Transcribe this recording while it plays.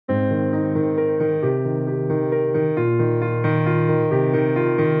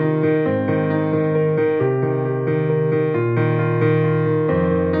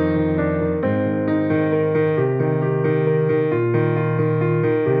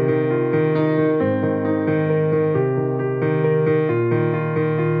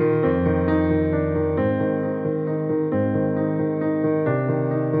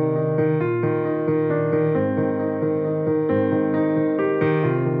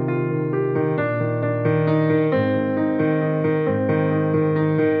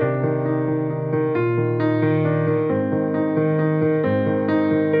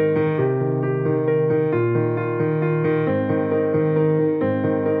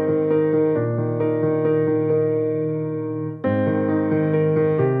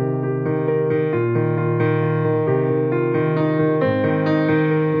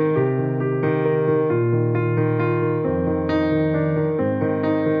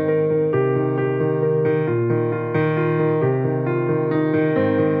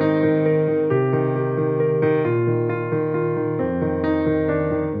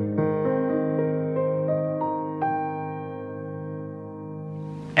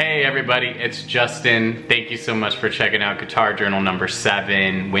Hey everybody, it's Justin. Thank you so much for checking out Guitar Journal number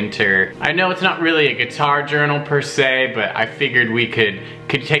 7, Winter. I know it's not really a guitar journal per se, but I figured we could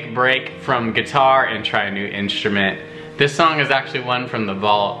take a break from guitar and try a new instrument. This song is actually one from the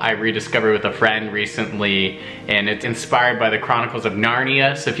vault I rediscovered with a friend recently, and it's inspired by the Chronicles of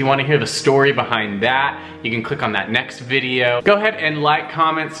Narnia. So if you want to hear the story behind that, you can click on that next video. Go ahead and like,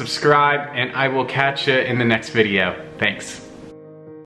 comment, subscribe, and I will catch you in the next video. Thanks.